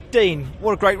Dean,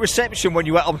 what a great reception when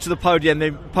you went onto the podium.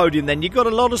 Then you've got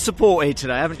a lot of support here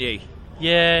today, haven't you?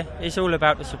 Yeah, it's all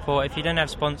about the support. If you don't have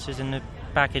sponsors and the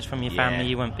package from your family,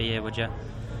 you wouldn't be here, would you?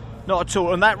 Not at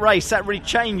all. And that race, that really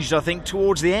changed, I think,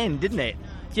 towards the end, didn't it?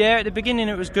 Yeah, at the beginning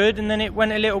it was good, and then it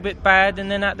went a little bit bad,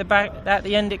 and then at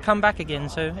the end it come back again.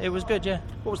 So it was good, yeah.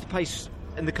 What was the pace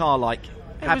in the car like?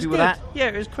 Happy with that? Yeah,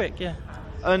 it was quick, yeah.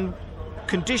 And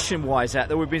condition-wise out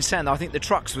there, we've been saying that I think the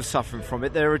trucks were suffering from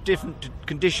it. There are different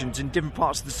conditions in different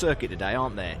parts of the circuit today,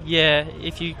 aren't there? Yeah,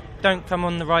 if you don't come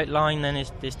on the right line, then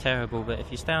it's terrible. But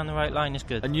if you stay on the right line, it's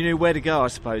good. And you knew where to go, I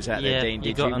suppose, out there, Dean,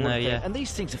 did you? Yeah, you got to know, yeah. And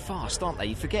these things are fast, aren't they?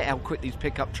 You forget how quick these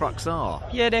pickup trucks are.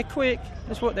 Yeah, they're quick.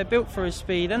 That's what they're built for, is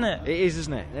speed, isn't it? It is,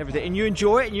 isn't it? Everything. And you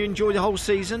enjoy it? And you enjoy the whole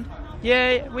season?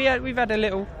 Yeah, we've had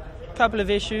a couple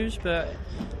of issues, but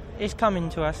it's coming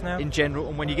to us now. In general,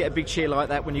 and when you get a big cheer like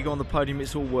that, when you go on the podium,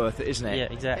 it's all worth it, isn't it? Yeah,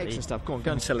 exactly. Excellent stuff. Go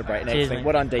and celebrate and Cheers, everything. mate.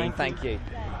 Well done, Dean. Thank you.